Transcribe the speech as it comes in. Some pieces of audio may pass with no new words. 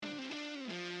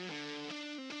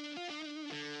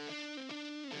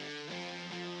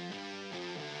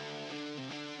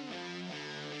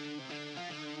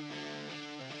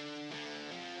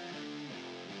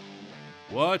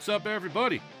What's up,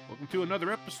 everybody? Welcome to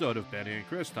another episode of Benny and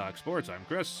Chris Talk Sports. I'm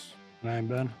Chris, And I'm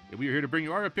Ben. and we are here to bring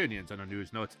you our opinions on the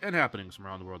news, notes, and happenings from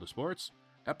around the world of sports.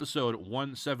 Episode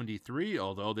 173,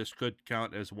 although this could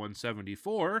count as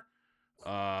 174.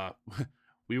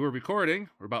 We were recording.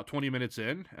 We're about 20 minutes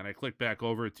in, and I clicked back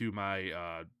over to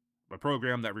my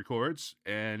program that records,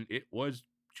 and it was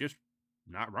just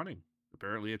not running.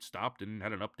 Apparently, it stopped and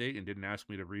had an update and didn't ask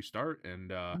me to restart,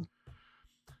 and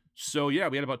so, yeah,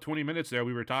 we had about 20 minutes there.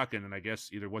 We were talking, and I guess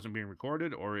either wasn't being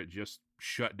recorded or it just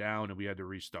shut down and we had to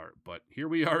restart. But here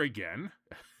we are again.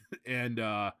 And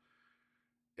yeah,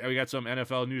 we got some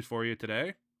NFL news for you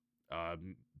today.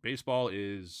 Baseball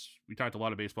we talked a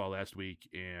lot of baseball last week,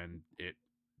 and it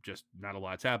just not a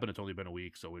lot's happened. It's only been a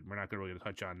week, so we're not going to really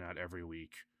touch on that every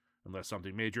week unless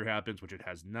something major happens, which it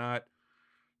has not.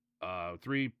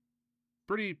 Three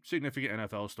pretty significant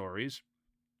NFL stories.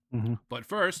 Mm-hmm. But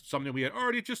first, something we had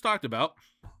already just talked about.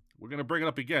 We're going to bring it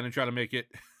up again and try to make it.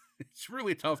 It's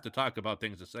really tough to talk about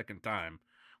things a second time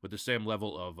with the same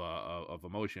level of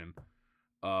emotion.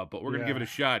 But we're going to give it a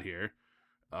shot here.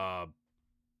 The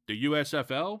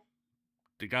USFL,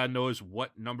 the God knows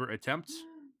what number attempts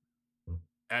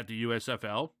at the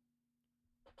USFL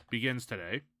begins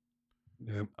today.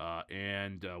 Yep.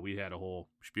 And we had a whole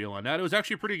spiel on that. It was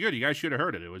actually pretty good. You guys should have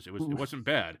heard it. It wasn't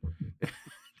bad.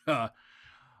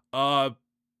 All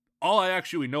I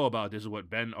actually know about this is what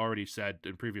Ben already said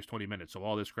in previous 20 minutes. So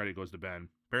all this credit goes to Ben.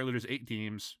 Apparently there's 8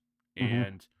 teams.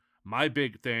 And my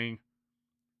big thing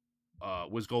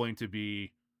was going to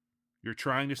be you're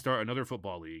trying to start another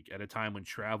football league at a time when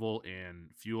travel and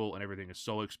fuel and everything is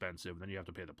so expensive. Then you have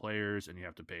to pay the players and you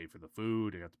have to pay for the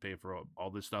food and you have to pay for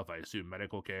all this stuff. I assume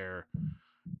medical care,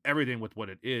 everything with what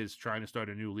it is, trying to start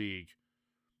a new league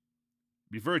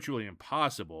be virtually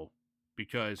impossible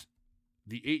because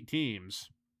the 8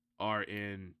 teams are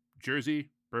in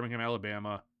Jersey, Birmingham,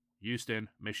 Alabama, Houston,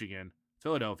 Michigan,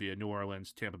 Philadelphia, New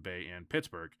Orleans, Tampa Bay, and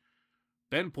Pittsburgh.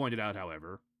 Ben pointed out,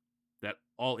 however, that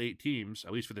all 8 teams,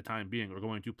 at least for the time being, are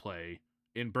going to play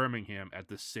in Birmingham at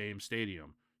the same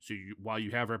stadium. So while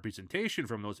you have representation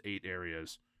from those 8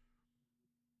 areas,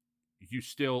 you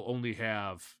still only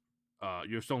have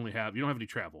you don't have any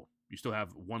travel. You still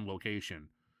have one location.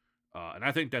 And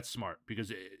I think that's smart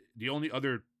because the only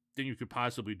other thing you could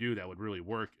possibly do that would really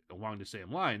work along the same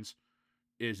lines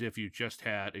is if you just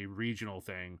had a regional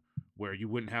thing where you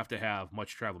wouldn't have to have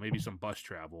much travel, maybe some bus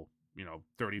travel,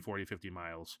 30, 40, 50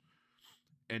 miles,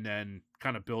 and then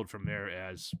kind of build from there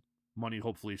as money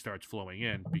hopefully starts flowing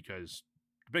in, because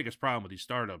the biggest problem with these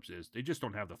startups is they just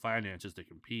don't have the finances to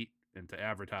compete and to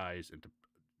advertise and to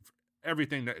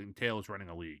everything that entails running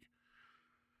a league.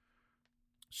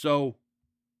 So,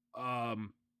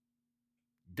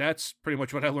 that's pretty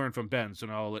much what I learned from Ben. So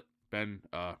now I'll let Ben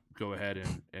go ahead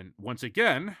and once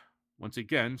again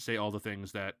say all the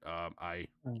things that I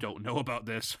don't know about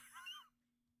this.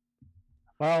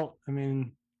 Well, I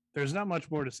mean, there's not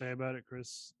much more to say about it,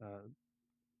 Chris.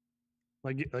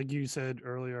 Like you said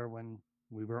earlier when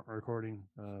we weren't recording,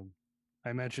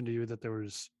 I mentioned to you that there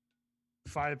was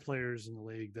 5 players in the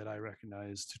league that I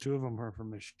recognized. 2 of them are from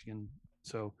Michigan,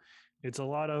 so it's a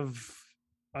lot of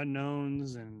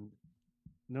unknowns and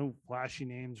no flashy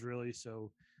names really. So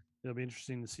it'll be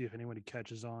interesting to see if anybody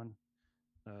catches on.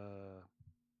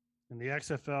 In the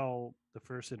XFL, the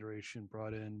first iteration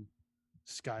brought in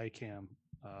Skycam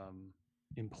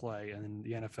in play, and then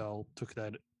the NFL took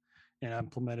that and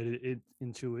implemented it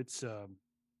into its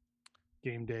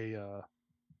game day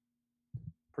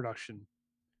production.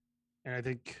 And I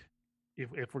think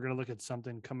if we're going to look at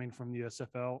something coming from the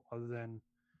USFL, other than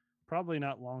probably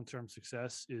not long-term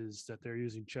success, is that they're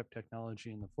using chip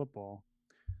technology in the football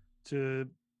to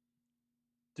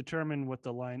determine what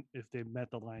the line, if they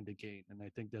met the line to gain. And I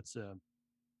think that's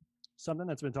something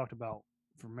that's been talked about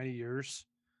for many years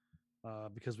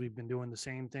because we've been doing the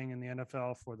same thing in the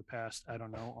NFL for the past,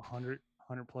 100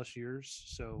 plus years.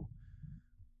 So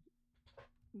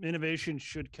innovation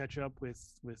should catch up with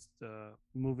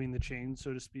moving the chain,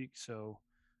 so to speak. So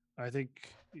I think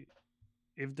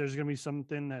if there's going to be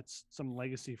something that's some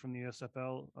legacy from the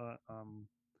USFL,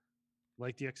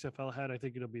 like the XFL had, I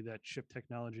think it'll be that chip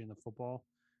technology in the football.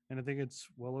 And I think it's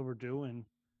well overdue. And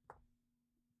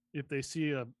if they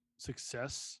see a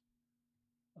success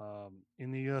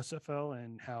in the USFL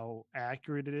and how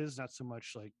accurate it is, not so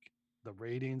much like the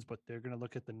ratings, but they're going to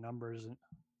look at the numbers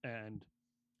and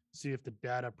see if the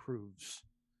data proves.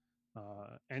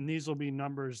 And these will be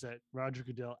numbers that Roger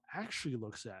Goodell actually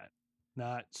looks at,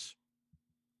 not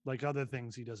like other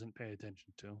things he doesn't pay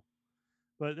attention to.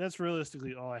 But that's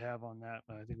realistically all I have on that.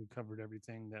 I think we covered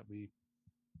everything that we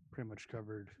pretty much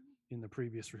covered in the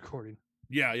previous recording.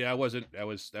 Yeah, I wasn't. That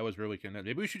was really condensed.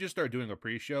 Maybe we should just start doing a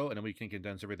pre-show, and then we can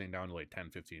condense everything down to like 10,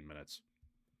 15 minutes.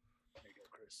 There you go,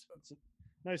 Chris. That's a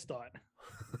nice thought.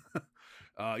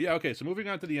 Yeah. Okay. So moving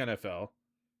on to the NFL.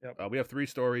 Yep. We have 3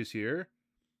 stories here,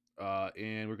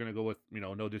 and we're gonna go with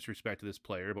no disrespect to this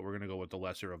player, but we're gonna go with the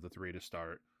lesser of the 3 to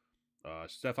start.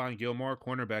 Stephon Gilmore,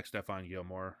 cornerback Stephon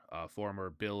Gilmore, former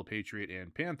Bill, Patriot,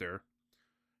 and Panther,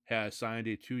 has signed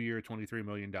a 2-year, $23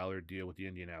 million deal with the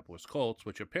Indianapolis Colts,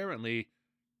 which apparently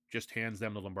just hands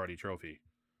them the Lombardi Trophy.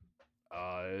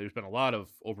 There's been a lot of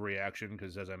overreaction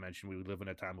because, as I mentioned, we live in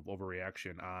a time of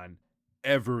overreaction on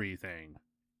everything.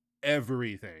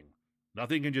 Everything.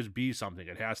 Nothing can just be something.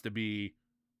 It has to be.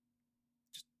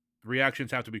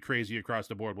 Reactions have to be crazy across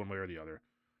the board, one way or the other.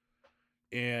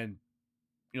 And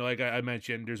like I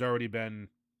mentioned, there's already been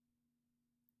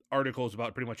articles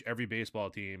about pretty much every baseball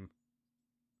team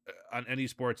on any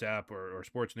sports app or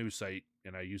sports news site,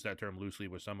 and I use that term loosely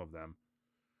with some of them,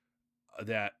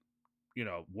 that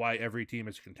why every team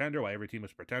is a contender, why every team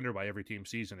is a pretender, why every team's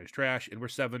season is trash, and we're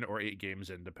 7 or 8 games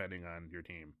in, depending on your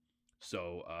team.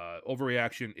 So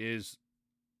overreaction is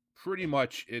pretty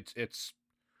much it's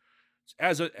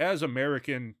as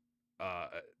American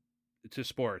to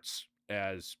sports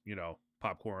as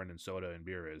popcorn and soda and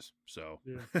beer is. So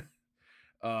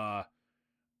Yeah.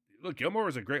 Look, Gilmore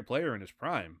was a great player in his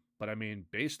prime, but I mean,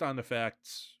 based on the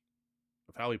facts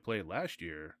of how he played last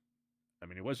year, I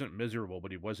mean, he wasn't miserable,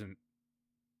 but he wasn't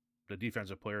the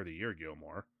defensive player of the year,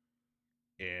 Gilmore.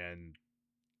 And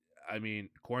I mean,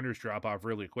 corners drop off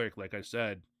really quick. Like I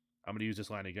said, I'm going to use this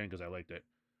line again because I liked it.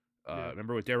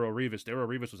 Remember with Darrelle Revis? Darrelle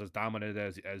Revis was as dominant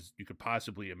as you could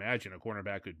possibly imagine a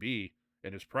cornerback could be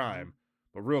in his prime. Mm-hmm.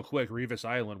 But real quick, Revis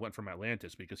Island went from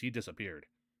Atlantis because he disappeared.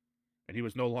 And he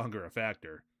was no longer a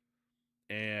factor.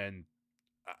 And,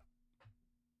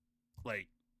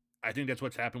 I think that's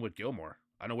what's happened with Gilmore.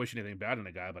 I don't wish anything bad on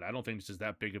the guy, but I don't think this is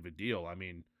that big of a deal. I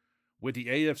mean, with the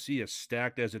AFC as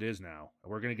stacked as it is now,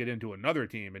 we're going to get into another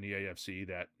team in the AFC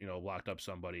that, locked up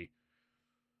somebody.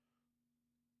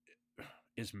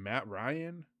 Is Matt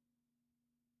Ryan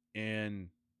and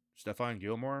Stephon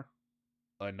Gilmore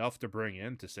enough to bring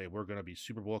in to say we're going to be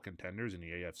Super Bowl contenders in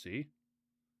the AFC?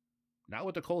 Not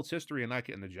with the Colts' history and not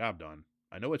getting the job done.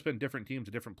 I know it's been different teams,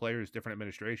 different players, different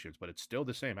administrations, but it's still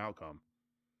the same outcome.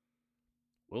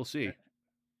 We'll see.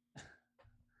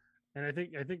 And I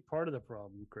think part of the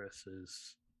problem, Chris,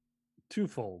 is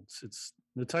twofold. It's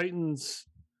the Titans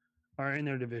are in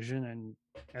their division, and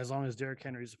as long as Derrick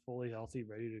Henry's fully healthy,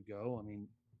 ready to go, I mean,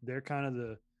 they're kind of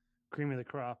the cream of the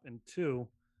crop. And 2,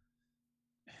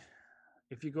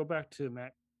 if you go back to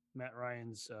Matt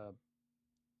Ryan's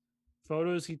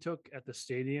photos he took at the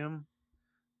stadium,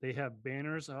 they have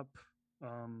banners up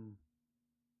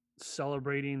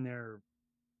celebrating their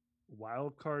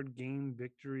wild card game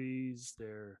victories,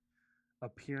 their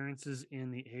appearances in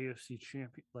the AFC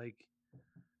champion. Like,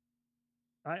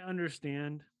 I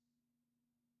understand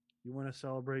you want to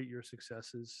celebrate your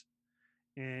successes,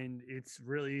 and it's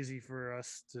really easy for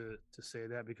us to say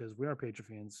that because we are Patriot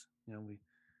fans. We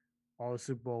all the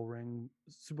Super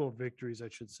Bowl victories, I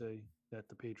should say, that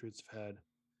the Patriots have had.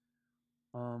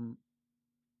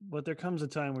 But there comes a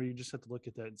time where you just have to look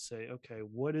at that and say, okay,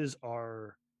 what is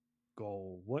our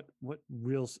goal? What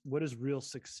is real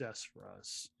success for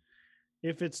us?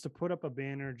 If it's to put up a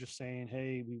banner just saying,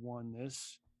 hey, we won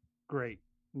this, great.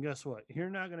 And guess what? You're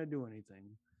not going to do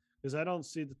anything, because I don't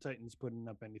see the Titans putting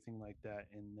up anything like that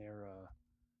in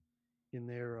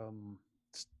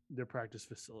their practice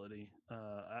facility.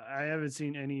 I haven't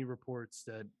seen any reports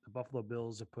that the Buffalo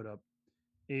Bills have put up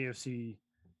AFC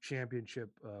championship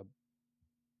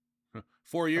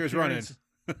 4 years running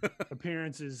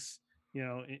appearances,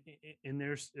 in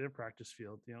their practice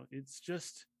field. It's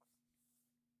just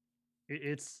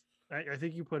I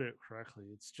think you put it correctly.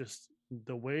 It's just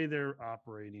the way they're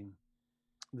operating.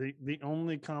 The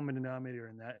only common denominator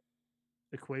in that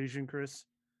equation, Chris,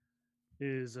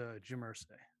 is Jim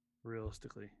Irsay,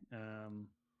 realistically. And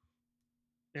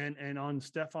on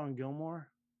Stephon Gilmore,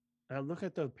 look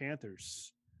at the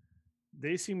Panthers.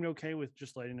 They seemed okay with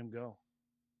just letting him go.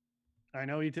 I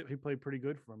know he played pretty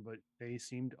good for him, but they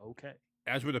seemed okay.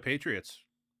 As were the Patriots.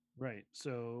 Right.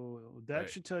 So that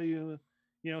should tell you,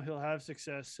 he'll have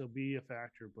success. He'll be a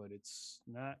factor, but it's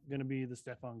not going to be the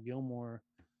Stephon Gilmore,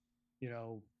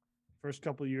 first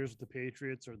couple of years with the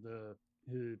Patriots or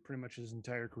pretty much his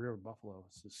entire career with Buffalo.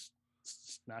 It's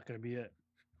just not going to be it.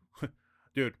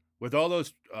 Dude, with all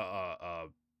those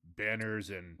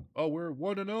banners and we're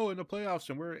 1-0 in the playoffs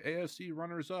and we're AFC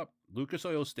runners up, Lucas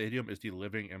Oil Stadium is the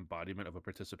living embodiment of a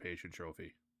participation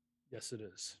trophy. Yes, it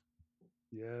is.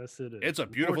 Yes, it is. It's a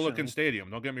beautiful looking Unfortunately.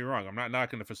 stadium. Don't get me wrong. I'm not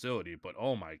knocking the facility, but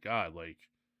oh my god, like,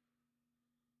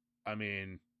 I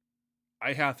mean,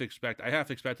 I half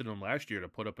expected them last year to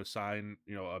put up a sign,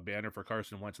 a banner for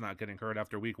Carson Wentz not getting hurt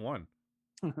after week 1.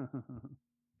 And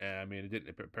I mean, it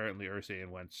didn't. Apparently, Irsay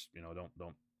and Wentz,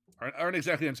 aren't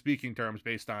exactly on speaking terms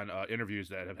based on interviews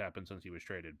that have happened since he was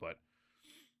traded. But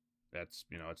that's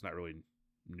it's not really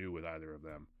new with either of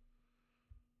them.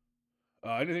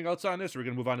 Anything else on this? Or we're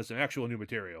gonna move on to some actual new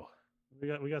material. we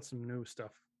got some new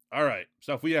stuff. All right,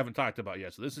 stuff we haven't talked about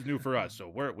yet. So this is new for us. So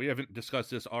we haven't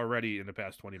discussed this already in the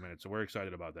past 20 minutes. So we're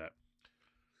excited about that.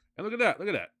 And look at that. Look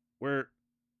at that. We're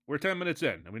 10 minutes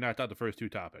in, and we knocked out the first 2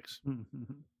 topics. All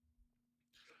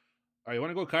right, you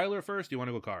want to go Kyler first? Or you want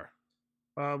to go Carr?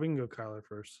 We can go Kyler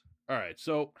first. All right,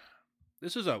 so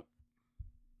this is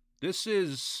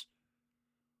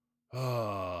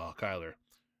Kyler.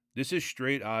 This is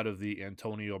straight out of the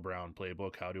Antonio Brown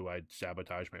playbook. How do I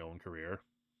sabotage my own career?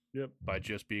 Yep. By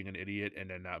just being an idiot and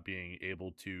then not being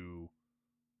able to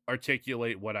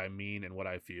articulate what I mean and what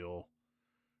I feel.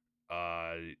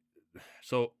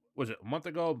 So was it a month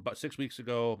ago? About 6 weeks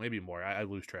ago, maybe more. I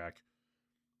lose track.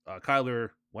 Kyler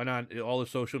went on all of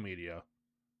social media,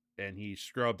 and he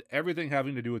scrubbed everything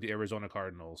having to do with the Arizona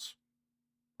Cardinals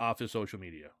off his social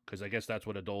media, because I guess that's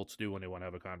what adults do when they want to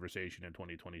have a conversation in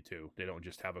 2022. They don't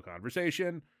just have a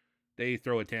conversation. They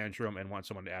throw a tantrum and want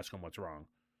someone to ask them what's wrong.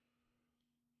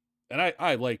 And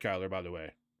I like Kyler, by the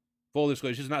way. Full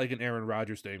disclosure, this is not like an Aaron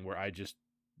Rodgers thing where I just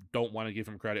don't want to give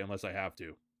him credit unless I have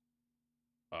to.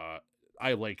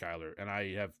 I like Kyler, and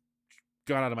I have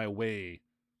gone out of my way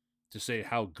to say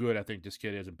how good I think this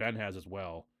kid is, and Ben has as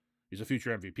well. He's a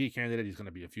future MVP candidate. He's going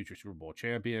to be a future Super Bowl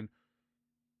champion.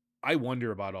 I wonder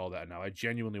about all that now. I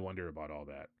genuinely wonder about all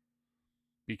that.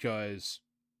 Because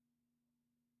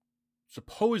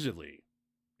supposedly,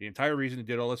 the entire reason he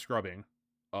did all the scrubbing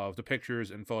of the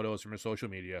pictures and photos from his social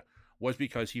media was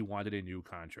because he wanted a new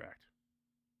contract.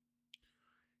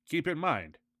 Keep in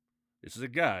mind, this is a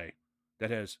guy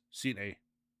that has seen a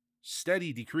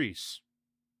steady decrease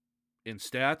in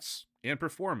stats and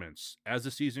performance as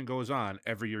the season goes on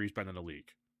every year he's been in the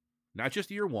league. Not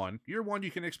just year one. Year one,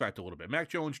 you can expect a little bit. Mac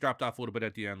Jones dropped off a little bit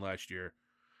at the end last year.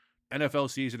 NFL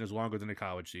season is longer than the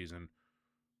college season.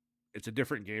 It's a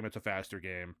different game. It's a faster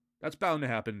game. That's bound to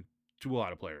happen to a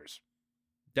lot of players.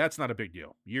 That's not a big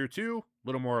deal. Year 2, a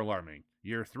little more alarming.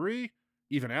 Year 3,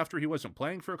 even after he wasn't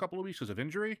playing for a couple of weeks because of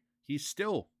injury, he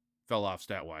still fell off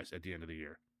stat-wise at the end of the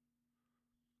year.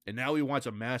 And now he wants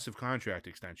a massive contract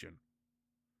extension.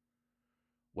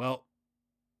 Well,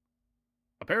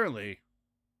 apparently,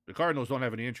 the Cardinals don't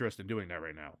have any interest in doing that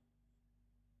right now.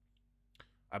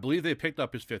 I believe they picked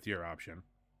up his 5th-year option.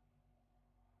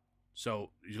 So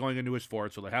he's going into his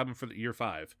 4th, so they have him for the year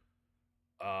 5.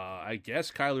 I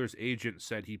guess Kyler's agent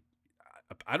said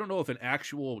I don't know if an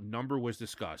actual number was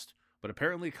discussed, but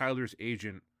apparently Kyler's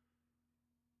agent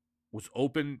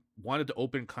wanted to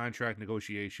open contract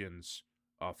negotiations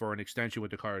for an extension with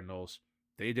the Cardinals.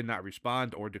 They did not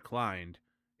respond or declined,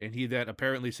 and he then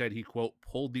apparently said he, quote,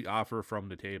 pulled the offer from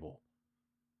the table.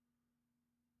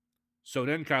 So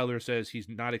then Kyler says he's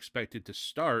not expected to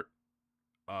start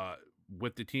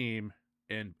with the team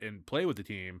and play with the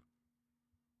team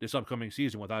this upcoming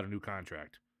season without a new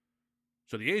contract.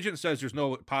 So the agent says there's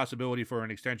no possibility for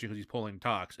an extension because he's pulling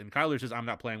talks, and Kyler says I'm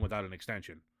not playing without an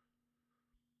extension.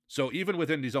 So even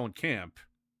within his own camp,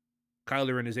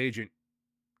 Kyler and his agent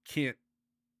can't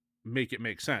make it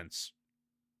make sense.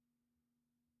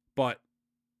 But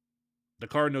the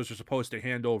Cardinals are supposed to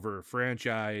hand over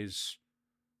franchise,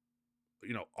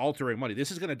 altering money. This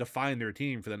is going to define their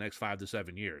team for the next 5 to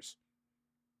 7 years.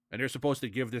 And they're supposed to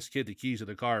give this kid the keys to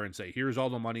the car and say, here's all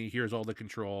the money, here's all the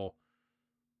control,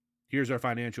 here's our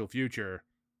financial future,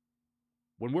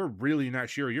 when we're really not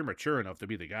sure you're mature enough to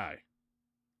be the guy.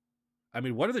 I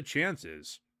mean, what are the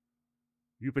chances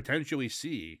you potentially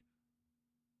see,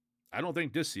 I don't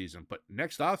think this season, but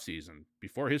next offseason,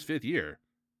 before his 5th year,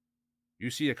 you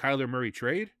see a Kyler Murray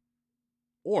trade?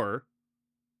 Or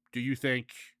do you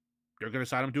think they're going to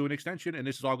sign him to an extension and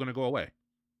this is all going to go away?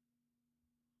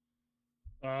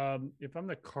 If I'm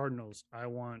the Cardinals, I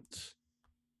want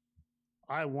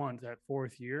that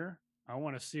 4th year. I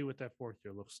want to see what that 4th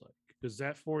year looks like, because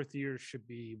that 4th year should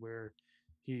be where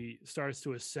he starts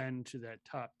to ascend to that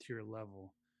top tier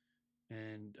level.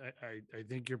 And I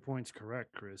think your point's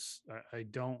correct, Chris. I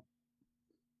don't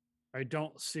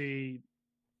see.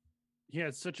 He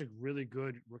had such a really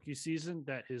good rookie season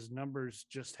that his numbers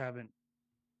just haven't,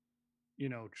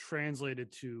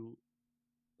 translated to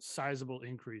sizable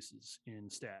increases in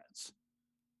stats.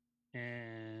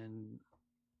 And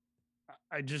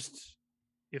I just,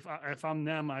 if I'm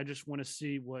them, I just want to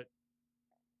see what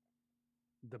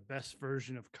the best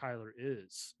version of Kyler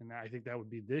is, and I think that would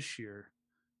be this year,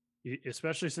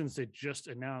 especially since they just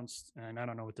announced. And I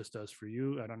don't know what this does for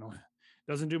you. I don't know.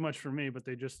 Doesn't do much for me, but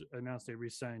they just announced they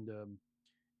re-signed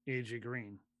AJ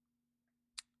Green.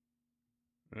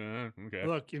 Okay.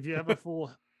 Look, if you have a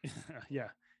full, yeah,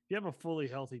 if you have a fully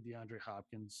healthy DeAndre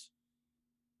Hopkins,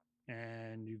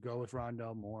 and you go with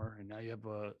Rondell Moore, and now you have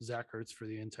Zach Ertz for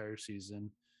the entire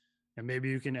season, and maybe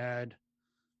you can add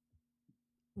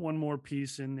one more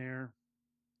piece in there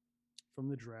from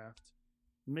the draft.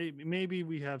 Maybe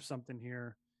we have something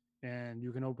here, and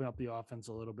you can open up the offense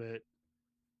a little bit.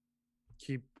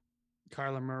 Keep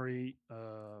Kyler Murray.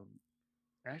 I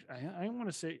don't want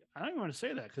to say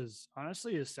that because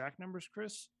honestly, his sack numbers,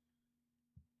 Chris,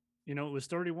 it was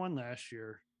 31 last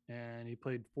year, and he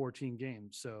played 14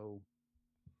 games. So,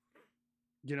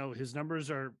 his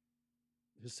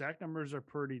sack numbers are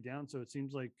pretty down. So it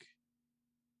seems like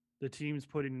the team's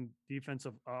putting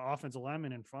offensive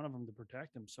linemen in front of him to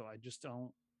protect him. So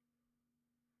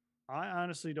I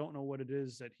honestly don't know what it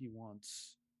is that he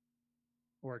wants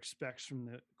or expects from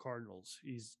the Cardinals.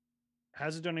 He's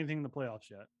hasn't done anything in the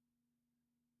playoffs yet,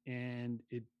 and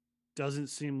it doesn't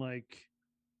seem like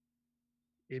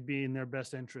it'd be in their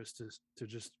best interest to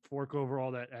just fork over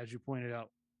all that, as you pointed out,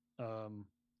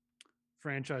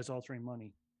 franchise altering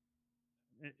money.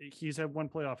 He's had one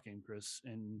playoff game, Chris,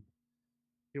 and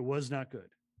it was not good.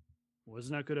 It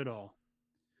was not good at all.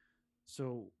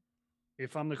 So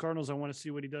if I'm the Cardinals, I want to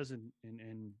see what he does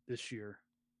in this year.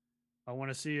 I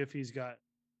want to see if he's got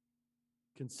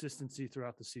consistency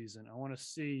throughout the season. I want to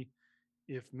see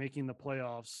if making the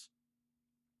playoffs,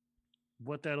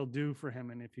 what that'll do for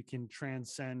him, and if he can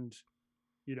transcend,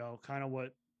 kind of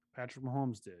what Patrick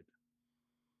Mahomes did,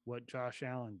 what Josh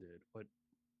Allen did, what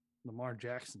Lamar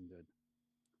Jackson did.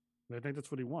 But I think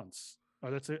that's what he wants.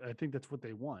 Or I think that's what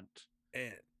they want.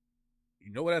 And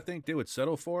you know what I think they would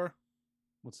settle for?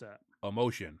 What's that?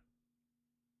 Emotion.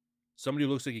 Somebody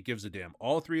who looks like he gives a damn.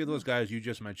 All three of those guys you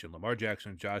just mentioned, Lamar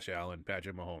Jackson, Josh Allen,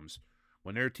 Patrick Mahomes,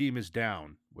 when their team is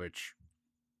down, which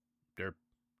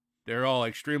they're all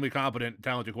extremely competent,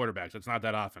 talented quarterbacks. It's not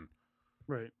that often.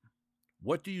 Right.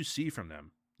 What do you see from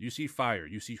them? You see fire.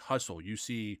 You see hustle. You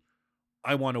see,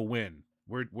 I want to win.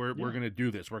 We're going to do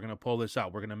this. We're going to pull this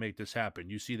out. We're going to make this happen.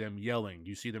 You see them yelling.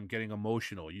 You see them getting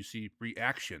emotional. You see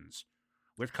reactions.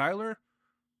 With Kyler,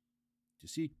 you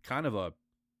see kind of a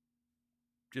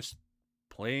just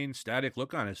plain static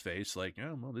look on his face, like,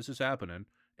 yeah, well, this is happening.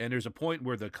 And there's a point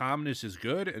where the calmness is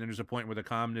good, and then there's a point where the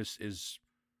calmness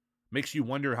makes you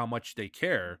wonder how much they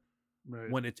care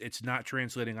when it's not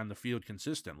translating on the field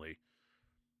consistently.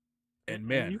 And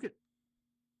man, and you could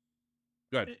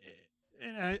good.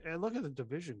 And I look at the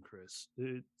division, Chris.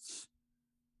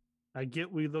 I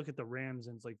get we look at the Rams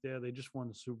and it's like, yeah, they just won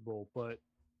the Super Bowl, but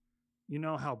you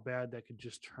know how bad that could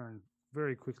just turn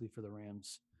very quickly for the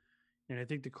Rams. And I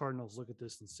think the Cardinals look at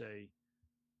this and say,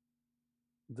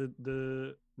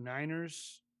 the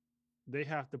Niners, they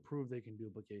have to prove they can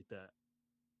duplicate that.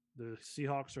 The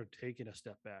Seahawks are taking a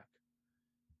step back,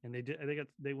 and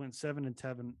they went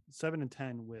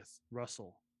 7-10 with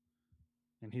Russell,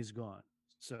 and he's gone.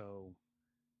 So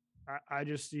I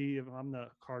just see, if I'm the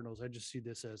Cardinals, I just see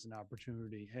this as an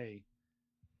opportunity. Hey,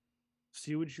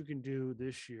 see what you can do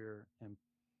this year and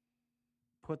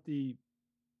put 100%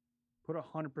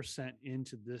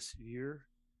 into this year.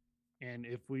 And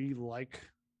if we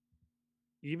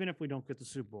even if we don't get the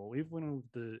Super Bowl, even if we don't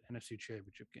get the NFC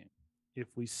Championship game,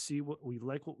 if we see what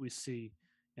we see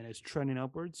and it's trending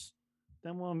upwards,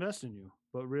 then we'll invest in you.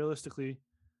 But realistically,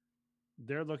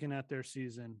 they're looking at their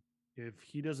season. If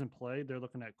he doesn't play, they're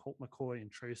looking at Colt McCoy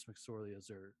and Trace McSorley as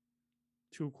their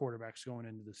two quarterbacks going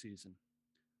into the season.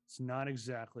 It's not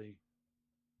exactly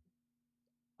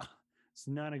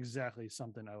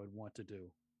something I would want to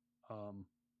do. And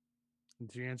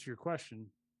to answer your question,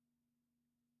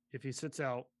 if he sits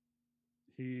out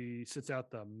the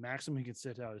maximum he can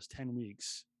sit out is 10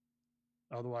 weeks.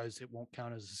 Otherwise, it won't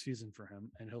count as a season for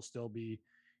him, and he'll still be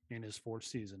in his fourth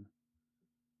season.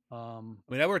 I mean,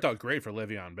 that worked out great for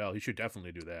Le'Veon Bell. He should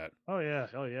definitely do that. Oh yeah.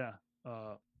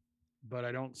 But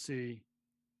I don't see.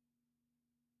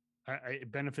 It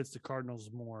benefits the Cardinals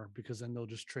more because then they'll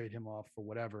just trade him off for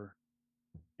whatever,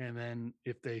 and then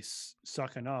if they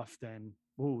suck enough, then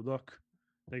look,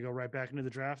 they go right back into the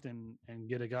draft and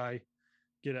get a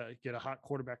hot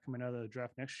quarterback coming out of the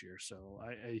draft next year. So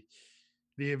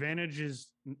the advantage is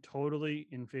totally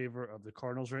in favor of the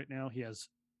Cardinals right now. He has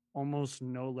almost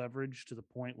no leverage to the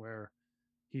point where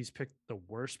he's picked the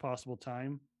worst possible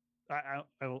time.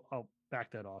 I'll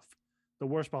back that off. The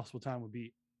worst possible time would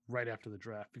be right after the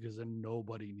draft, because then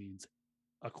nobody needs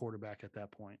a quarterback at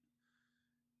that point.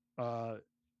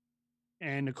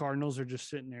 And the Cardinals are just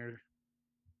sitting there,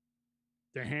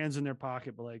 their hands in their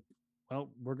pocket, but like, well,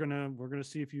 we're gonna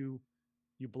see if you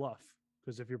bluff,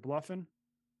 because if you're bluffing,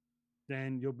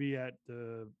 then you'll be at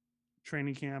the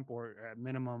training camp or at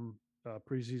minimum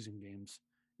preseason games.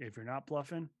 If you're not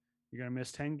bluffing, you're gonna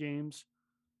miss 10 games.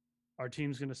 Our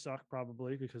team's gonna suck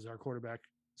probably because our quarterback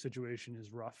situation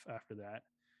is rough after that,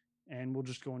 and we'll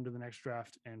just go into the next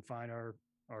draft and find our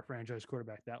franchise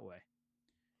quarterback that way.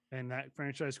 And that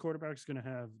franchise quarterback is going to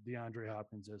have DeAndre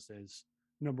Hopkins as his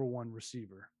number one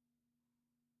receiver.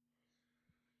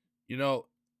 You know,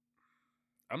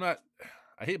 I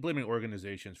hate blaming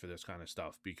organizations for this kind of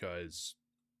stuff because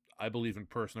I believe in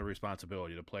personal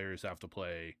responsibility. The players have to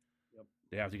play. Yep.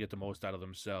 They have to get the most out of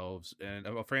themselves. And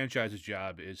a franchise's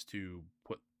job is to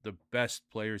put the best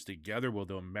players together where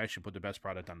they'll mesh and put the best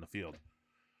product on the field.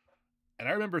 And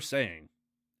I remember saying,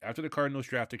 after the Cardinals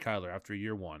drafted Kyler after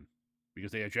year one,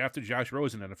 because they had drafted Josh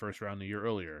Rosen in the first round the year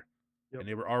earlier, and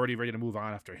they were already ready to move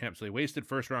on after him. So they wasted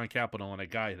first-round capital on a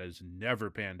guy that has never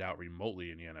panned out remotely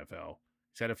in the NFL.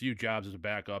 He's had a few jobs as a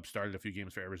backup, started a few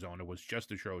games for Arizona, was just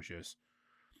atrocious,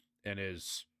 and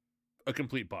is a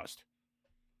complete bust.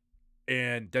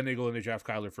 And then they go and they draft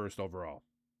Kyler first overall.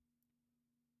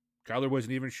 Kyler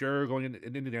wasn't even sure going into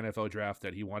the NFL draft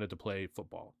that he wanted to play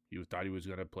football. He thought he was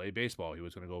going to play baseball. He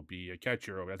was going to go be a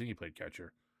catcher. I think he played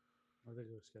catcher. I think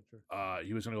it was catcher.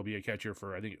 He was going to go be a catcher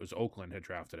for, I think it was Oakland had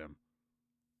drafted him.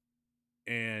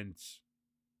 And,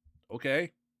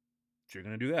 okay, so you're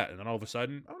going to do that. And then all of a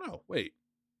sudden, oh no, wait.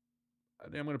 I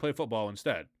think I'm going to play football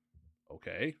instead.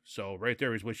 Okay, so right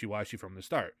there is wishy-washy from the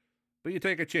start. But you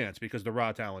take a chance because the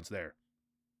raw talent's there.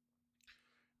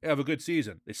 They have a good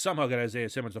season. They somehow got Isaiah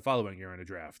Simmons the following year in the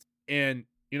draft. And,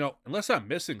 unless I'm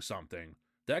missing something,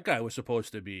 that guy was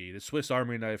supposed to be the Swiss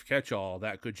Army knife catch-all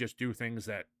that could just do things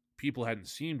that people hadn't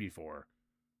seen before.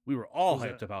 We were all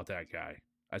hyped about that guy,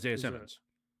 Isaiah Simmons.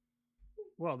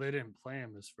 Well, they didn't play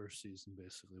him this first season,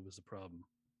 basically, was the problem.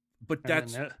 But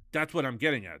that's what I'm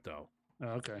getting at, though. Oh,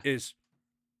 okay. Is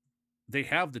they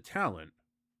have the talent.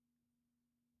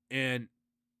 And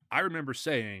I remember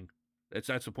saying, that's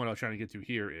the point I was trying to get to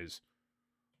here, is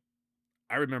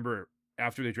I remember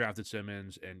after they drafted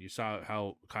Simmons and you saw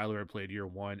how Kyler had played year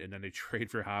one and then they trade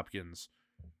for Hopkins,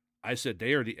 I said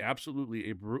they are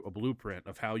absolutely a blueprint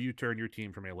of how you turn your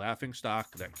team from a laughing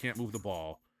stock that can't move the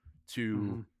ball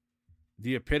to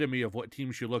the epitome of what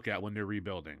teams should look at when they're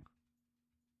rebuilding.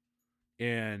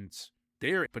 And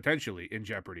they are potentially in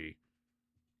jeopardy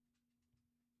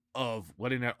of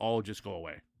letting that all just go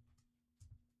away.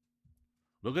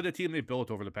 Look at the team they built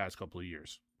over the past couple of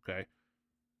years, okay?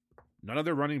 None of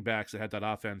their running backs that had that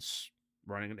offense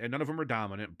running, and none of them are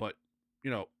dominant, but,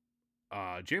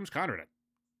 James Conner had a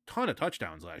ton of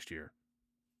touchdowns last year.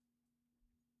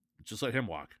 Just let him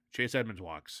walk. Chase Edmonds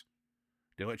walks.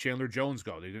 They let Chandler Jones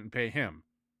go. They didn't pay him.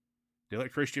 They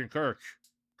let Christian Kirk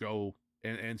go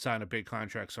and sign a big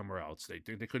contract somewhere else. They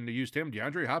couldn't have used him.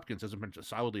 DeAndre Hopkins hasn't been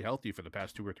solidly healthy for the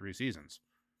past 2 or 3 seasons.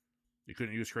 You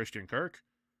couldn't use Christian Kirk.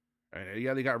 And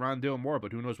yeah, they got Rondale Moore,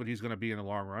 but who knows what he's going to be in the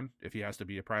long run if he has to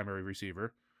be a primary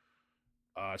receiver.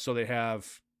 So they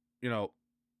have,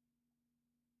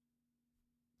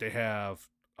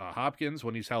 Hopkins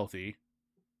when he's healthy,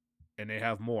 and they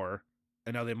have Moore,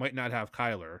 and now they might not have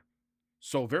Kyler.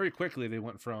 So very quickly they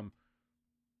went from,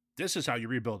 this is how you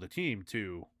rebuild a team,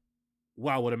 to,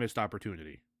 wow, what a missed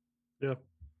opportunity. Yeah.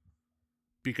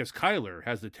 Because Kyler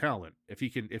has the talent. If he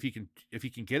can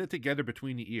get it together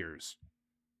between the ears.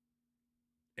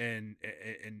 And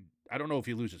I don't know if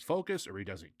he loses focus or he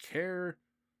doesn't care.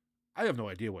 I have no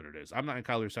idea what it is. I'm not in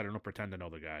Kyler's side. I don't pretend to know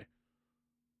the guy.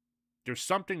 There's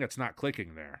something that's not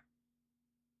clicking there.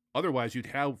 Otherwise, you'd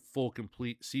have full,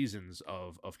 complete seasons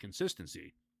of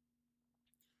consistency.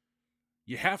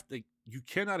 You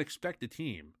cannot expect a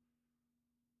team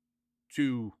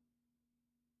to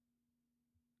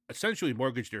essentially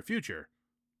mortgage their future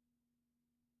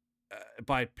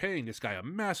by paying this guy a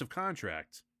massive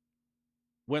contract.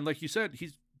 When, like you said,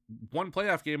 he's one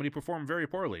playoff game and he performed very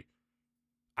poorly.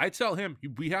 I tell him,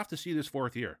 we have to see this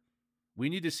 4th year. We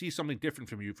need to see something different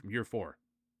from you from year 4.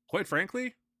 Quite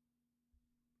frankly,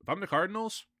 if I'm the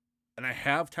Cardinals and I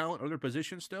have talent at other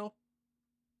positions still,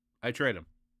 I trade him.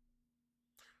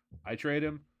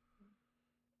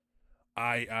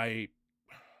 I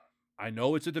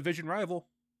know it's a division rival,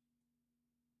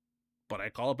 but I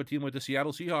call up a team like the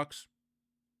Seattle Seahawks.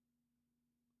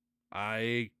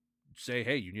 I say,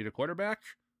 hey, you need a quarterback?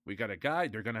 We got a guy.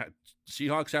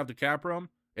 Seahawks have the cap room,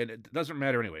 and it doesn't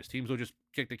matter anyways. Teams will just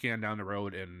kick the can down the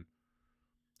road and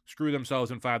screw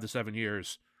themselves in 5 to 7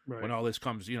 years Right. when all this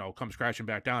comes crashing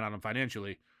back down on them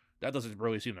financially. That doesn't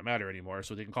really seem to matter anymore.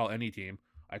 So they can call any team.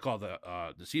 I call the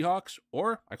Seahawks,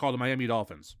 or I call the Miami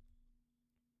Dolphins.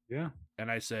 Yeah.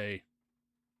 And I say,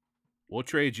 we'll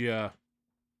trade you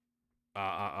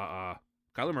Kyler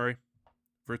Murray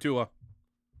for Tua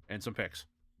and some picks.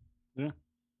 Yeah.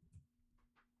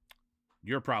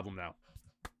 Your problem now.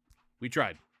 We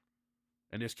tried.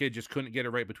 And this kid just couldn't get it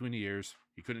right between the ears.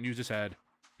 He couldn't use his head.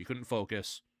 He couldn't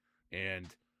focus.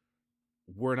 And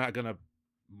we're not going to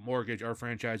mortgage our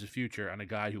franchise's future on a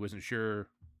guy who isn't sure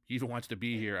he even wants to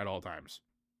be here at all times.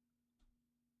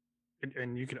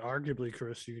 And you could arguably,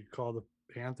 Chris, you could call the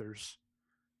Panthers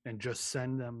and just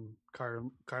send them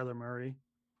Kyler Murray,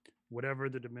 whatever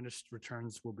the diminished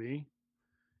returns will be.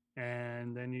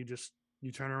 And then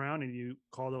you turn around and you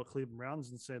call the Cleveland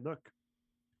Browns and say, look,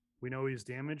 we know he's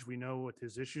damaged. We know what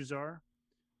his issues are.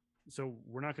 So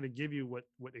we're not going to give you what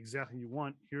exactly you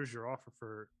want. Here's your offer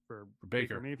for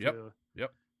Baker Mayfield.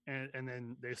 Yep. And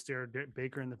then they stare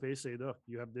Baker in the face, say, look,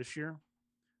 you have this year.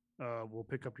 We'll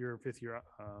pick up your 5th year.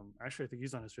 Actually, I think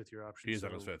he's on his 5th year option. He's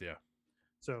on his 5th, yeah.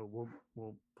 So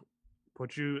we'll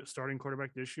put you starting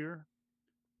quarterback this year.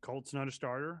 Colt's not a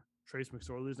starter. Trace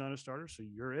McSorley's not a starter. So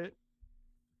you're it.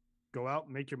 Go out,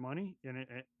 make your money, and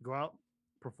go out,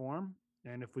 perform.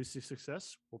 And if we see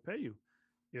success, we'll pay you.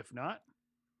 If not,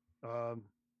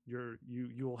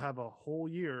 you will have a whole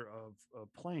year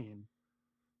of playing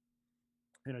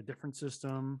in a different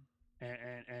system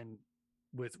and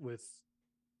with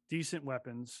decent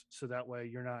weapons, so that way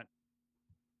you're not,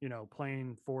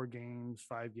 playing 4 games,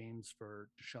 5 games for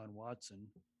Deshaun Watson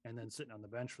and then sitting on the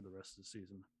bench for the rest of the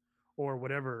season or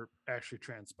whatever actually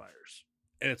transpires.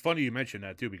 And it's funny you mentioned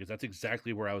that too, because that's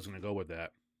exactly where I was going to go with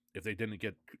that. If they didn't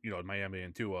get, Miami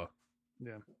and Tua,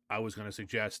 yeah, I was going to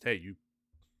suggest, hey, you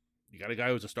got a guy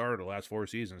who's a starter the last 3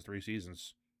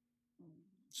 seasons,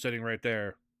 sitting right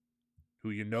there,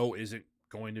 who isn't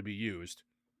going to be used.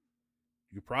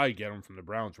 You probably get him from the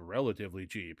Browns relatively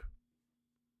cheap,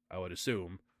 I would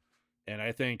assume. And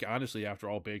I think, honestly, after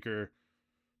all Baker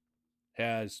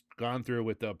has gone through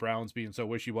with the Browns being so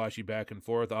wishy-washy back and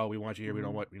forth, we want you here, we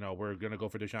don't want, we're going to go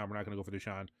for Deshaun, we're not going to go for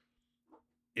Deshaun.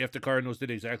 If the Cardinals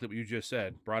did exactly what you just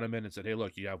said, brought him in and said, hey,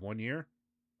 look, you have 1 year,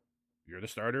 you're the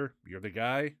starter, you're the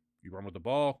guy, you run with the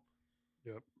ball.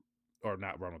 Yep. Or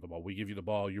not run with the ball. We give you the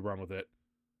ball, you run with it.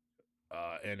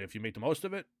 And if you make the most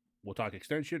of it, we'll talk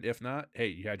extension. If not, hey,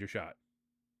 you had your shot.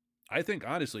 I think,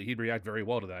 honestly, he'd react very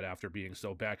well to that after being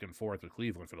so back and forth with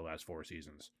Cleveland for the last 4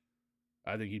 seasons.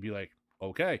 I think he'd be like,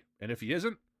 okay. And if he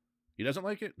doesn't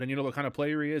like it, then you know what kind of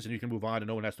player he is, and you can move on, and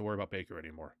no one has to worry about Baker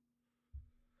anymore.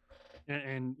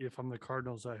 And if I'm the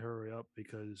Cardinals, I hurry up,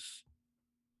 because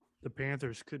the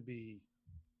Panthers could be,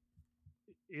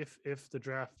 if the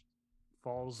draft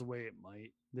falls the way it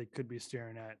might, they could be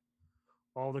staring at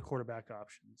all the quarterback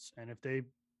options. And if they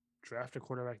draft a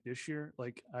quarterback this year,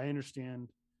 like, I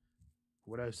understand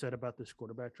what I've said about this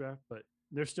quarterback draft, but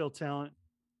they're still talent.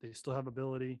 They still have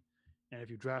ability. And if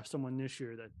you draft someone this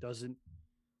year that doesn't,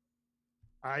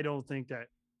 I don't think that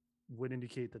would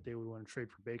indicate that they would want to trade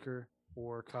for Baker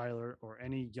or Kyler or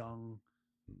any young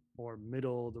or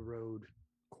middle of the road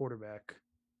quarterback.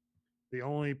 The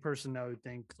only person I would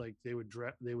think like they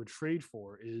would trade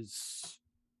for is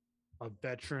a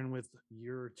veteran with a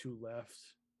year or 2 left.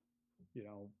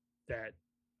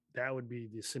 That would be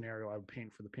the scenario I would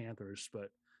paint for the Panthers. But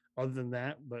other than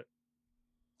that,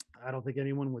 I don't think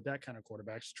anyone with that kind of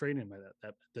quarterback's trading by that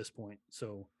at this point.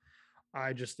 So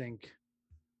I just think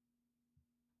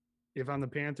if I'm the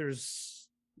Panthers,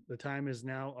 the time is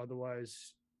now.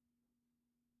 Otherwise,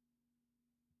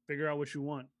 figure out what you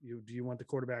want. Do you want the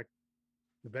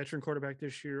veteran quarterback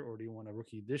this year, or do you want a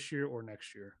rookie this year or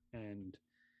next year? And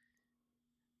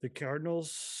the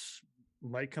Cardinals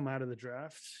might come out of the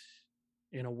draft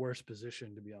in a worse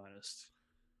position, to be honest.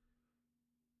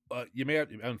 You may have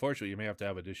to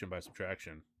have addition by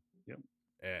subtraction. Yep.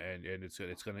 And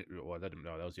it's gonna. Well, that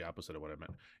was the opposite of what I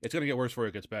meant. It's gonna get worse before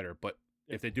it gets better. But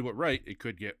if they do it right, it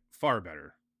could get far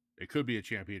better. It could be a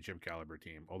championship caliber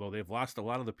team. Although they've lost a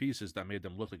lot of the pieces that made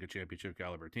them look like a championship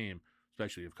caliber team,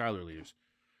 especially if Kyler leaves.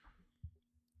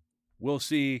 We'll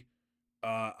see.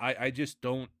 I just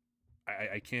don't.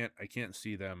 I can't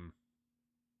see them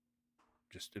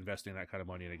just investing that kind of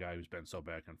money in a guy who's been so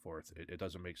back and forth. It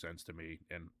doesn't make sense to me.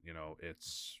 And,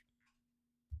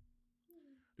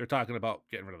 they're talking about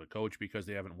getting rid of the coach because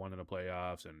they haven't won in the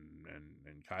playoffs and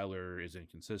Kyler is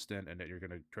inconsistent and that you're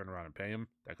going to turn around and pay him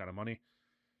that kind of money.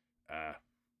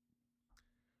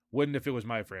 Wouldn't if it was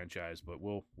my franchise, but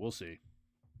we'll see.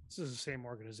 This is the same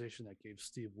organization that gave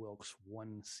Steve Wilkes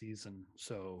 1 season.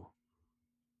 So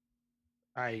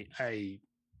I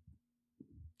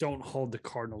don't hold the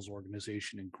Cardinals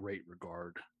organization in great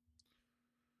regard.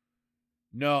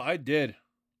 No, I did.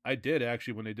 I did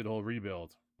actually when they did a whole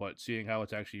rebuild. But seeing how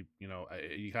it's actually,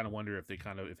 you kind of wonder if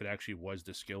if it actually was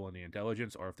the skill and the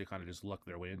intelligence, or if they kind of just lucked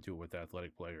their way into it with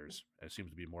athletic players. It seems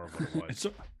to be more of what it was.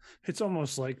 It's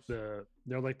almost like they're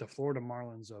like the Florida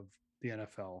Marlins of the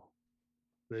NFL.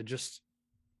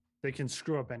 They can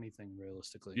screw up anything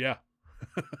realistically. Yeah.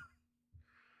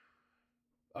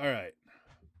 All right.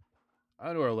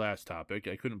 On to our last topic.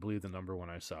 I couldn't believe the number when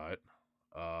I saw it.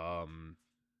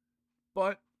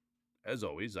 But as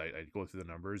always, I go through the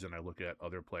numbers and I look at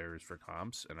other players for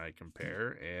comps and I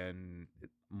compare, and it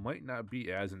might not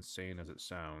be as insane as it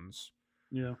sounds.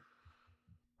 Yeah.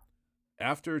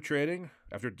 After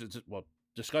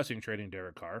discussing trading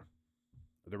Derek Carr,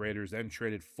 the Raiders then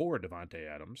traded for Davante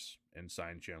Adams and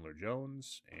signed Chandler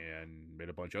Jones and made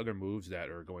a bunch of other moves that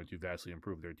are going to vastly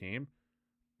improve their team.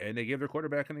 And they gave their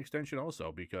quarterback an extension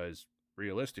also because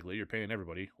realistically, you're paying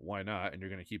everybody. Why not? And you're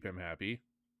going to keep him happy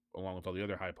along with all the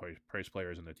other high-priced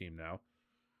players in the team now.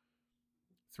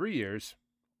 3 years,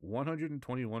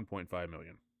 $121.5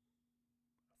 million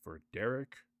for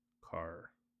Derek Carr.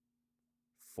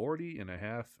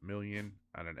 $40.5 million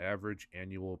on an average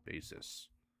annual basis.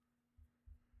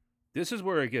 This is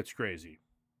where it gets crazy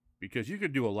because you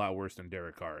could do a lot worse than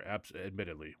Derek Carr,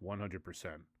 admittedly, 100%.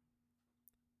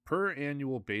 Per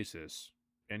annual basis,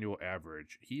 annual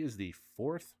average, he is the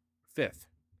fifth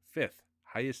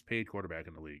highest paid quarterback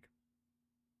in the league.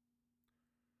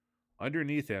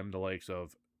 Underneath him, the likes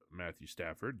of Matthew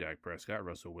Stafford, Dak Prescott,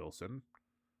 Russell Wilson,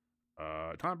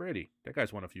 Tom Brady. That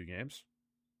guy's won a few games.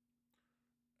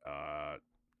 I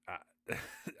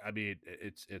mean,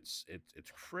 it's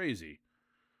crazy,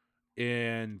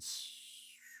 and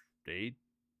they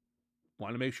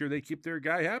want to make sure they keep their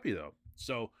guy happy though.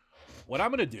 So, what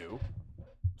I'm going to do,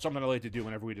 something I like to do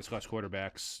whenever we discuss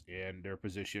quarterbacks and their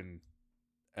position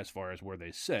as far as where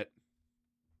they sit,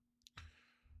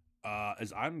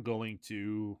 is I'm going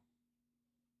to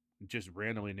just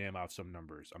randomly name off some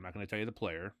numbers. I'm not going to tell you the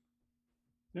player.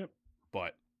 Yep.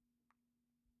 But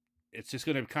it's just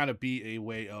going to kind of be a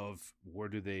way of where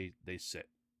do they sit,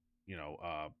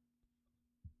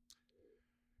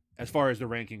 as far as the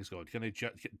rankings go. Can they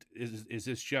is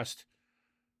this just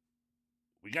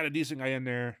we got a decent guy in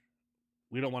there,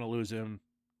 we don't want to lose him,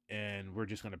 and we're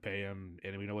just going to pay him,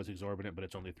 and we know it's exorbitant, but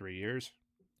it's only 3 years.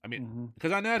 I mean,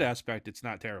 because on that aspect, it's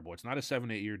not terrible. It's not a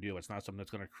 7-8 year deal. It's not something that's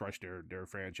going to crush their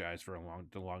franchise for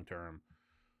the long term.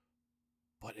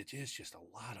 But it is just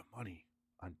a lot of money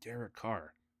on Derek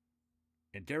Carr.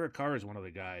 And Derek Carr is one of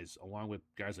the guys, along with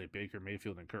guys like Baker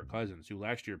Mayfield and Kirk Cousins, who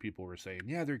last year people were saying,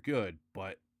 yeah, they're good,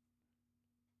 but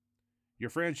your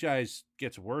franchise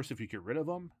gets worse if you get rid of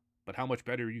them, but how much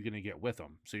better are you going to get with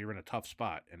them? So you're in a tough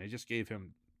spot. And they just gave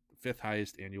him fifth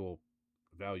highest annual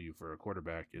value for a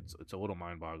quarterback. It's a little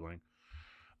mind-boggling.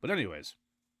 But anyways,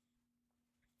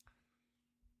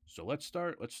 so let's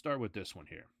start with this one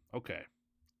here. Okay.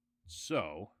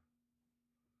 So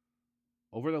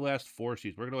over the last 4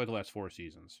 seasons, we're going to look at the last 4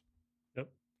 seasons. Yep.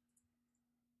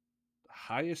 The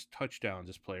highest touchdowns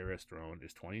this player has thrown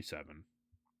is 27.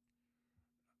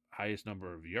 Highest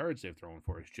number of yards they've thrown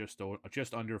for is just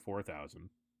under 4,000.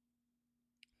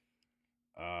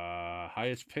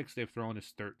 Highest picks they've thrown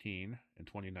is 13 in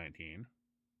 2019.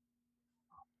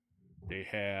 They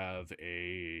have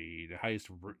the highest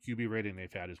QB rating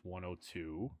they've had is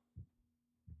 102.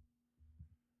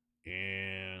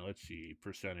 And let's see,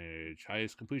 percentage.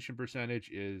 Highest completion percentage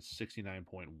is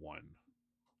 69.1.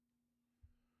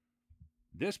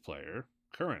 This player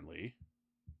currently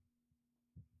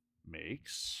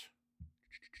makes,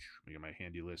 let me get my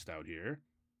handy list out here,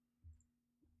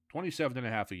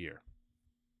 27.5 a year.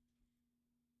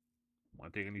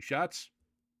 Want to take any shots?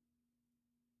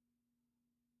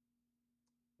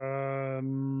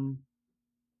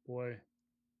 Boy,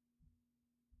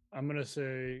 I'm gonna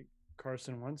say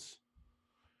Carson Wentz.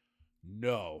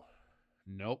 Nope.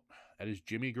 That is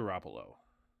Jimmy Garoppolo.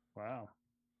 Wow.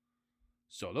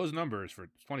 So those numbers for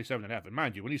 27.5, and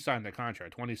mind you, when he signed that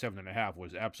contract, 27.5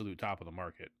 was absolute top of the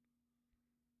market,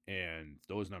 and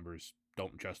those numbers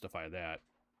don't justify that.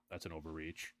 That's an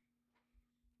overreach.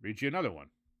 Read you another one.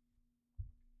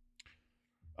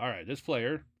 All right, this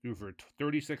player threw for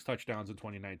 36 touchdowns in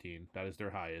 2019. That is their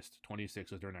highest.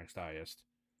 26 is their next highest.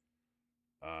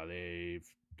 They've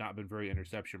not been very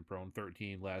interception prone.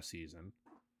 13 last season.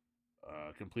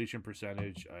 Completion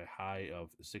percentage, a high of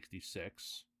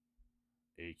 66.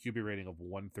 A QB rating of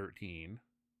 113.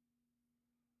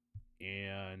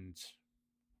 And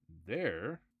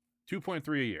they're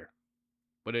 2.3 a year.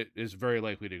 But it is very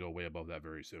likely to go way above that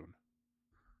very soon.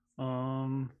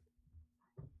 Um,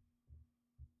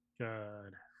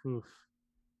 God, oof.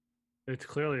 It's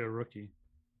clearly a rookie,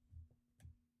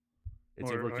 It's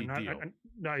a or rookie not. deal.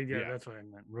 No, yeah, Yeah, that's what I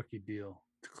meant. Rookie deal.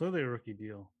 It's clearly a rookie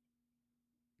deal.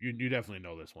 you definitely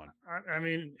know this one. I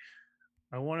mean,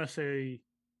 I want to say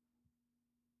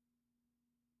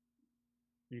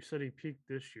you said he peaked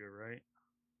this year, right?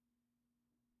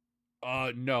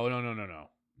 No, no, no, no, no,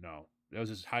 no. That was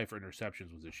his high for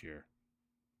interceptions was this year.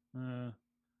 Uh,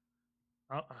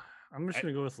 I, I'm just I,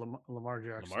 gonna go with Lamar Lamar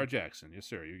Jackson. Jackson, yes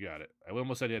sir, you got it. I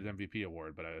almost said he had an MVP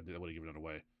award, but I would have given it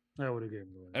away. I would have given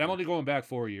it away. And I'm Yeah, only going back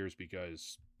 4 years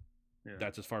because yeah.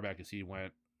 that's as far back as he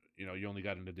went. You know, you only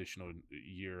got an additional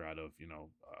year out of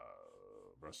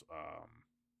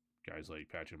guys like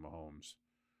Patrick Mahomes.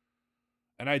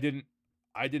 And I didn't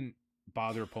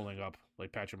bother pulling up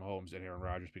like Patrick Mahomes and Aaron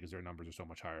Rodgers because their numbers are so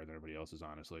much higher than everybody else's,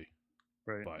 honestly.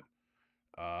 Right. But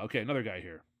okay, another guy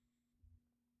here.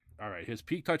 All right, his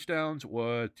peak touchdowns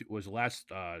was last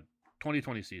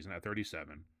 2020 season at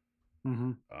 37.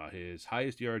 Mm-hmm. His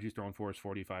highest yards he's thrown for is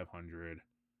 4,500.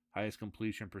 Highest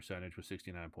completion percentage was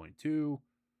 69.2.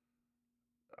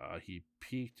 He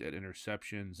peaked at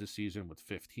interceptions this season with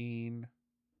 15,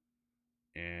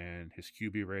 and his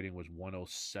QB rating was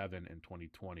 107 in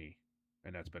 2020,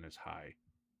 and that's been his high.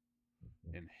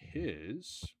 And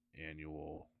his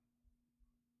annual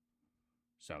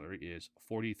salary is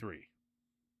 43.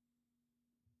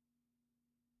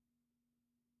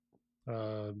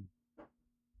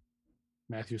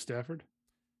 Matthew Stafford.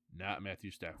 Not Matthew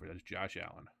Stafford. That's Josh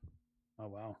Allen. Oh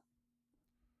wow.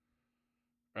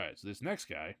 All right, so this next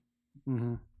guy,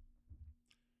 Mm-hmm.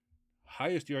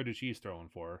 highest yardage he's throwing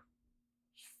for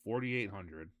is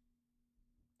 4,800.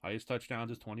 Highest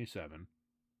touchdowns is 27.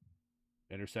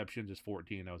 Interceptions is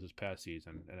 14. That was his past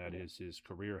season, and that is his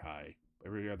career high.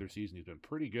 Every other season, he's been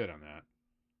pretty good on that.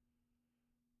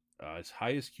 His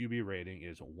highest QB rating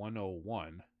is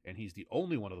 101, and he's the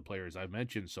only one of the players I've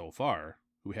mentioned so far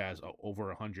who has over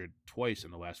 100 twice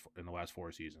in the last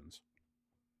 4 seasons.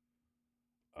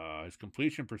 His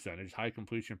completion percentage, high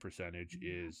completion percentage,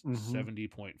 is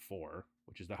 70.4,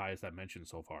 which is the highest I've mentioned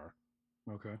so far.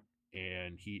 Okay.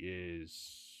 And he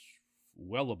is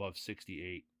well above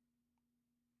 68,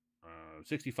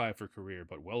 65 for career,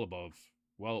 but well above,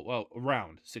 well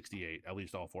around 68, at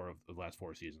least all four of the last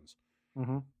 4 seasons.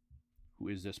 Mm-hmm. Who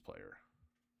is this player?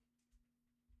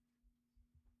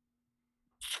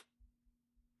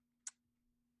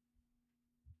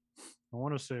 I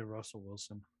want to say Russell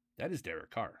Wilson. That is Derek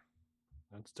Carr.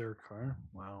 That's Derek Carr.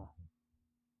 Wow.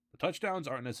 The touchdowns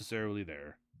aren't necessarily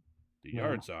there. The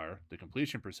yards are. The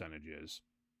completion percentage is.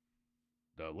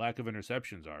 The lack of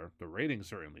interceptions are. The rating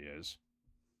certainly is.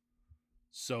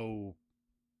 So,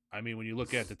 I mean, when you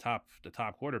look at the top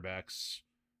quarterbacks,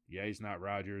 yeah, he's not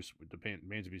Rodgers. It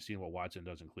remains to be seen what Watson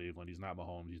does in Cleveland. He's not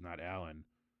Mahomes. He's not Allen.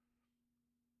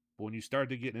 But when you start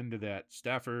to get into that,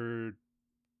 Stafford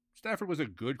was a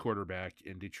good quarterback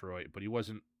in Detroit, but he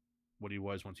wasn't what he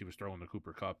was once he was throwing the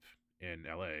Cooper Cup in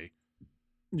L.A.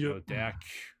 Yeah. Dak,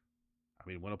 I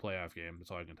mean, win a playoff game.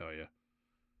 That's all I can tell you.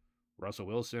 Russell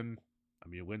Wilson, I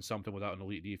mean, win something without an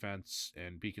elite defense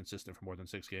and be consistent for more than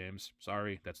 6 games.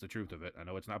 Sorry, that's the truth of it. I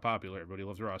know it's not popular. Everybody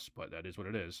loves Russ, but that is what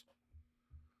it is.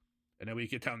 And then we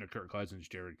get down to Kirk Cousins,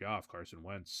 Jared Goff, Carson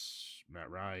Wentz, Matt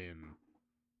Ryan,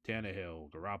 Tannehill,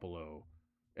 Garoppolo.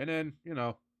 And then,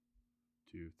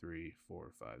 2, 3,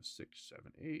 4, 5, 6,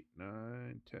 7, 8,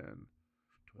 9, 10,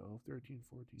 12, 13,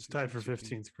 14. It's tied for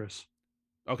 15th, Chris.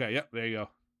 Okay, yep, there you go.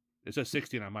 It says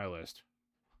 16 on my list.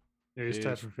 Yeah, he's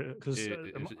tied for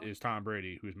 15th. Is Tom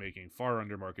Brady, who's making far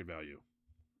under market value.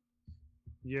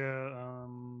 Yeah.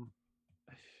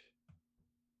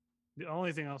 The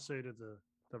only thing I'll say to the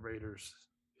Raiders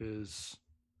is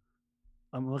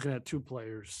I'm looking at 2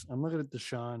 players. I'm looking at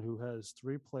Deshaun, who has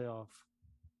 3 playoff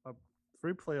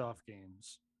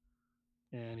games,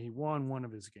 and he won one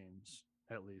of his games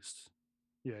at least.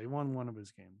 Yeah, he won one of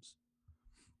his games.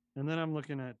 And then I'm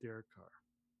looking at Derek Carr,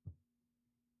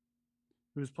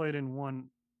 who's played in one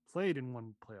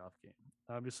playoff game.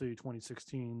 Obviously,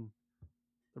 2016,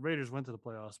 the Raiders went to the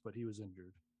playoffs, but he was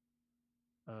injured.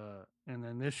 And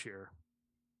then this year,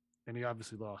 and he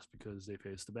obviously lost because they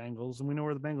faced the Bengals, and we know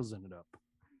where the Bengals ended up.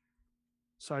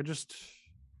 So I don't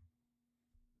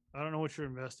know what you're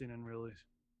investing in, really.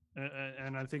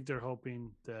 And I think they're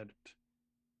hoping that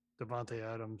Davante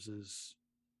Adams is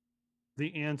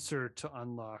the answer to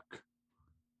unlock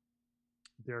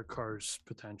Derek Carr's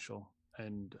potential.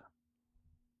 And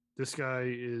this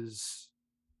guy's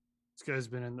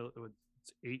been in the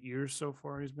 8 years so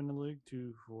far. He's been in the league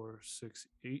 2, 4, 6,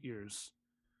 8 years,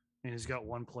 and he's got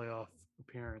 1 playoff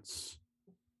appearance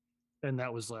and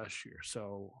that was last year.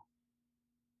 So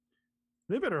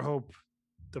they better hope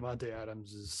Davante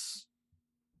Adams is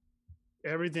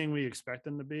everything we expect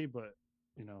him to be, but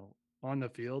on the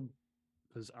field,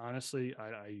 because honestly,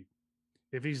 I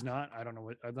if he's not, I don't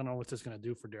know what this is going to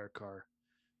do for Derek Carr.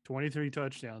 23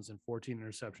 touchdowns and 14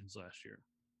 interceptions last year.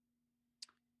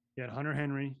 He had Hunter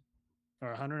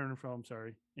Renfrow, I'm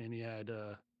sorry, and he had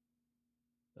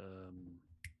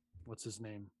what's his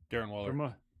name? Darren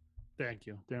Waller. Thank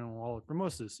you, Darren Waller for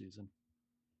most of the season.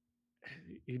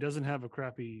 He doesn't have a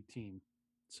crappy team,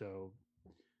 so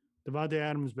Davante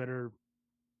Adams better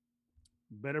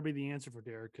be the answer for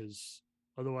Derek, because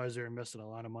otherwise they're investing a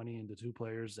lot of money into two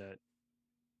players that,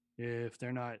 if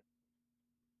they're not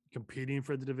competing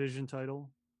for the division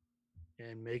title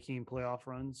and making playoff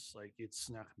runs, like, it's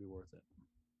not going to be worth it.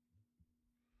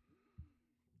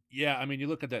 Yeah, I mean, you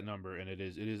look at that number, and it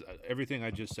is everything I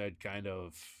just said. Kind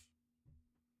of,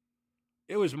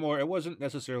 it wasn't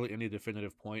necessarily any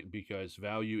definitive point, because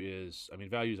value is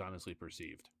honestly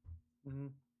perceived. Mm-hmm.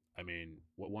 I mean,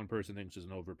 what one person thinks is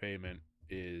an overpayment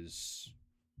is,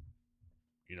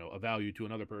 a value to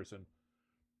another person.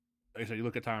 Like I said, you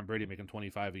look at Tom Brady making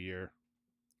 $25 a year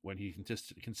when he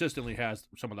consistently has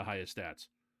some of the highest stats.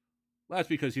 Well, that's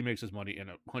because he makes his money in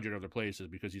 100 other places,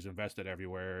 because he's invested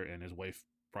everywhere, and his wife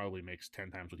probably makes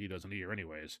 10 times what he does in a year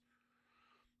anyways.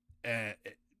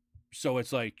 So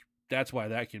it's like, that's why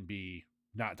that can be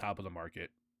not top of the market.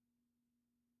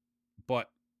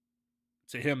 But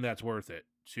to him, that's worth it.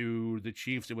 To the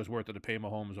Chiefs, it was worth it to pay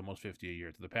Mahomes almost $50 a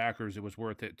year. To the Packers, it was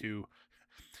worth it to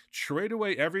trade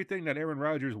away everything that Aaron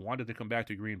Rodgers wanted to come back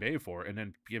to Green Bay for, and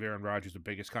then give Aaron Rodgers the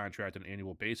biggest contract on an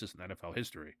annual basis in NFL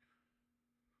history.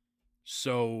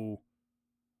 So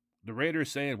the Raiders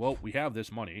saying, well, we have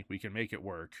this money, we can make it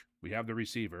work. We have the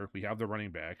receiver, we have the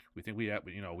running back, we think we have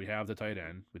the tight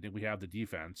end, we think we have the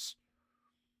defense.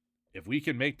 If we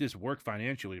can make this work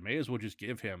financially, may as well just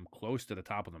give him close to the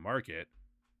top of the market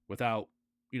without,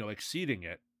 exceeding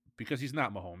it, because he's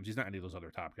not Mahomes, he's not any of those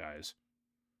other top guys.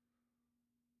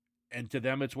 And to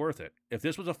them, it's worth it. If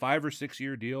this was a 5 or 6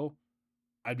 year deal,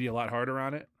 I'd be a lot harder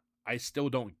on it. I still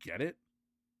don't get it.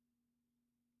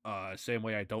 Same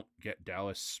way I don't get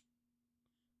Dallas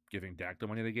giving Dak the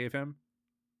money they gave him,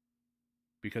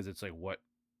 because it's like, what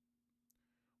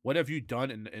have you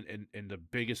done in the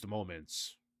biggest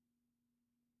moments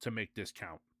to make this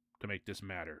count, to make this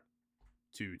matter,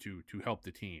 to help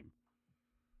the team?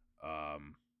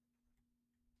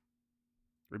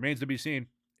 Remains to be seen.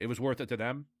 It was worth it to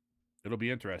them. It'll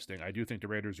be interesting. I do think the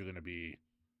Raiders are going to be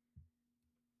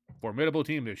a formidable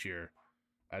team this year.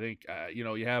 I think,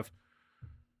 you have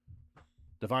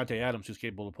Davante Adams, who's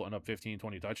capable of putting up 15,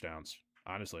 20 touchdowns,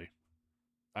 honestly,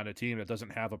 on a team that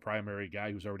doesn't have a primary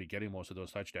guy who's already getting most of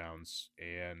those touchdowns.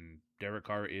 And Derek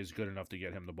Carr is good enough to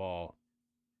get him the ball.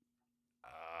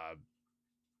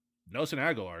 Nelson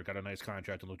Aguilar got a nice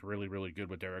contract and looked really, really good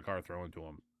with Derek Carr throwing to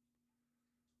him.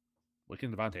 What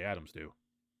can Davante Adams do?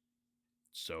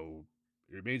 So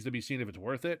it remains to be seen if it's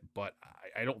worth it, but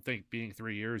I don't think being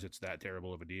 3 years, it's that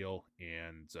terrible of a deal.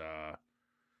 And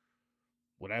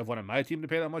would I have wanted my team to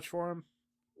pay that much for him?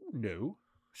 No,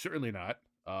 certainly not.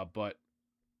 But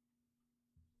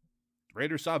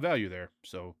Raiders saw value there,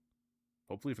 so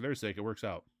hopefully for their sake it works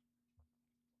out.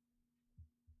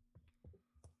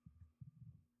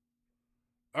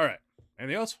 All right.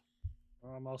 Anything else?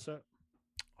 I'm all set.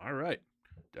 All right.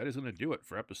 That is going to do it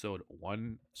for episode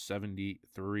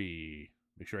 173.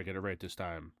 Make sure I get it right this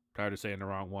time. Tired of saying the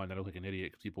wrong one. I look like an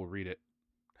idiot because people read it.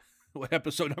 What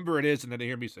episode number it is, and then they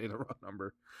hear me say the wrong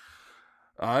number.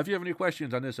 If you have any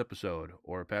questions on this episode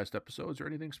or past episodes or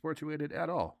anything sports related at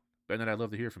all, Ben and I'd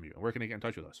love to hear from you. Where can they get in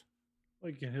touch with us?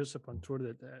 Well, you can hit us up on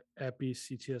Twitter at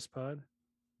BCTS Pod,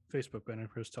 Facebook Ben and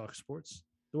Chris Talk Sports,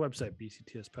 the website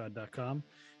bctspod.com,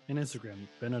 and Instagram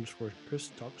Ben_Chris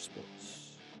Talk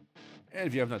Sports. And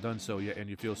if you have not done so yet and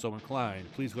you feel so inclined,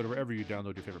 please go to wherever you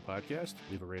download your favorite podcast,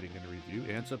 leave a rating and a review,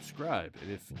 and subscribe. And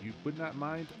if you would not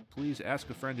mind, please ask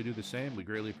a friend to do the same. We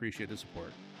greatly appreciate the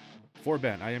support. For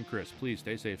Ben, I am Chris. Please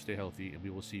stay safe, stay healthy, and we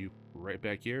will see you right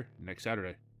back here next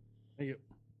Saturday. Thank you.